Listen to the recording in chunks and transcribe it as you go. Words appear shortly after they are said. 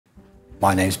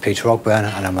My name's Peter Ogburn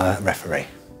and I'm a referee.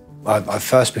 I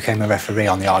first became a referee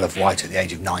on the Isle of Wight at the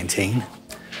age of 19,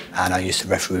 and I used to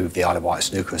referee with the Isle of Wight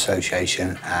Snooker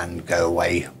Association and go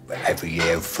away every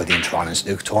year for the Inter-Island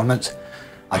Snooker tournament.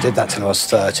 I did that till I was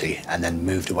 30 and then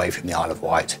moved away from the Isle of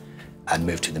Wight and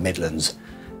moved to the Midlands,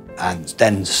 and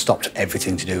then stopped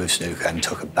everything to do with snooker and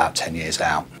took about 10 years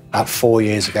out. About 4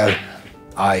 years ago,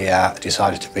 I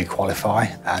decided to re-qualify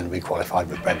and re-qualified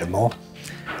with Brendan Moore.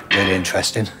 Really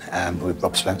interesting, with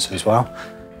Rob Spencer as well.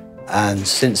 And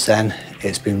since then,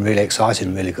 it's been really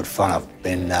exciting, really good fun. I've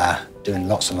been doing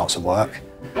lots and lots of work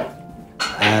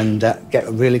and get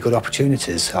really good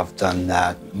opportunities. I've done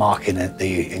marking at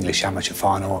the English Amateur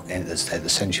Final at the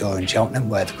Centurion in Cheltenham,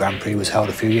 where the Grand Prix was held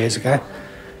a few years ago.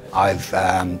 I've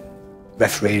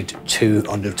refereed 2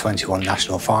 under-21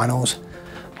 national finals.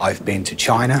 I've been to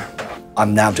China.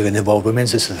 I'm now doing the World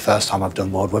Women's. This is the first time I've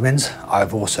done World Women's.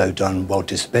 I've also done World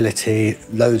Disability,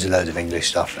 loads of English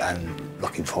stuff, and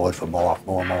looking forward for more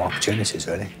and more opportunities,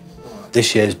 really.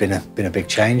 This year's been a big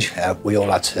change. We all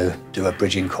had to do a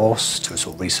bridging course to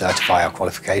sort of recertify our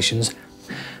qualifications,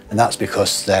 and that's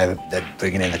because they're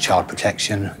bringing in the child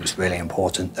protection. It's really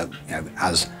important that, you know,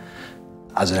 as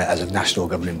a national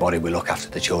governing body, we look after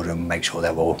the children, make sure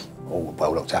they're all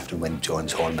well looked after when during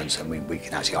tournaments, and we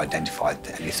can actually identify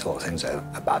any sort of things that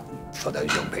are bad for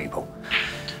those young people.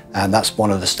 And that's one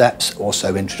of the steps.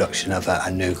 Also, introduction of a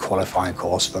new qualifying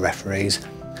course for referees,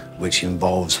 which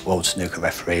involves World Snooker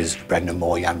referees Brendan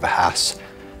Moore, Jan Verhaas,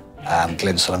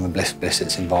 Glyn Sullivan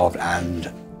Blissett involved,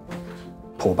 and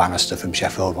Paul Bannister from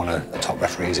Sheffield, one of the top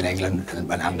referees in England,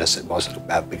 and Anderson was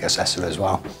a big assessor as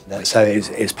well. So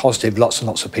it's positive. Lots and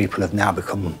lots of people have now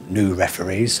become new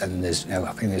referees, and there's, you know,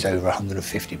 I think there's over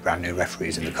 150 brand new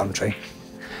referees in the country,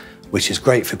 which is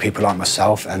great for people like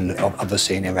myself and other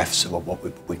senior refs, or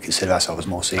what we consider ourselves as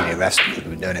more senior refs because we've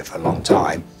been doing it for a long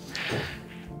time.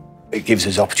 It gives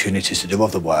us opportunities to do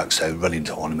other work, so running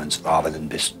tournaments rather than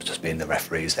just being the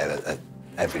referees there at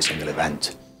every single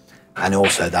event. And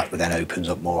also that then opens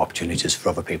up more opportunities for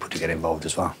other people to get involved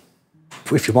as well.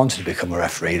 If you wanted to become a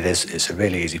referee, it's a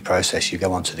really easy process. You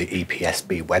go onto the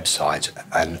EPSB website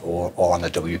or on the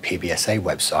WPBSA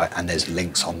website, and there's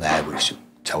links on there which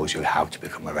tells you how to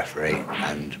become a referee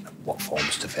and what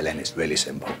forms to fill in. It's really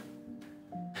simple.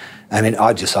 I mean,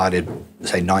 I decided,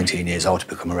 say, 19 years old to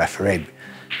become a referee,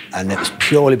 and it was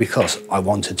purely because I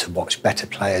wanted to watch better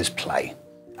players play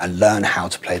and learn how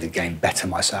to play the game better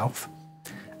myself.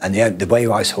 And the way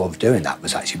I saw of doing that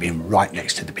was actually being right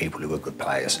next to the people who were good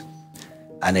players.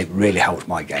 And it really helped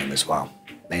my game as well.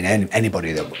 I mean,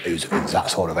 anybody who's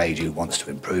that sort of age who wants to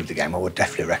improve the game, I would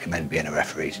definitely recommend being a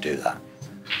referee to do that.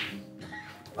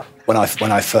 When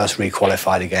I first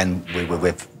re-qualified again, we were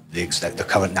with the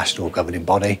current national governing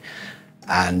body,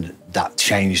 and that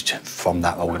changed from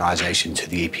that organisation to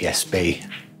the EPSB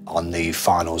on the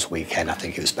finals weekend. I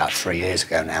think it was about 3 years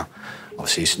ago now.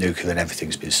 Obviously, snooker and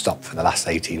everything's been stopped for the last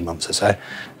 18 months or so.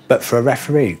 But for a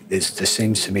referee, there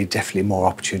seems to me definitely more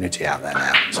opportunity out there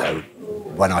now. So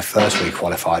when I first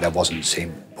re-qualified, I wasn't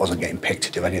getting picked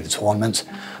to do any of the tournaments.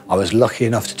 I was lucky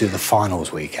enough to do the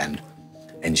finals weekend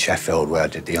in Sheffield, where I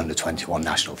did the under-21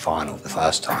 national final the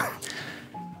first time.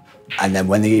 And then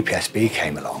when the EPSB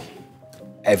came along,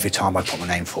 every time I put my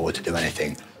name forward to do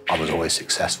anything, I was always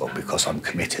successful because I'm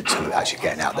committed to actually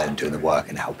getting out there and doing the work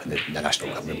and helping the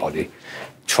national governing body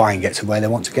try and get to where they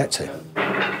want to get to.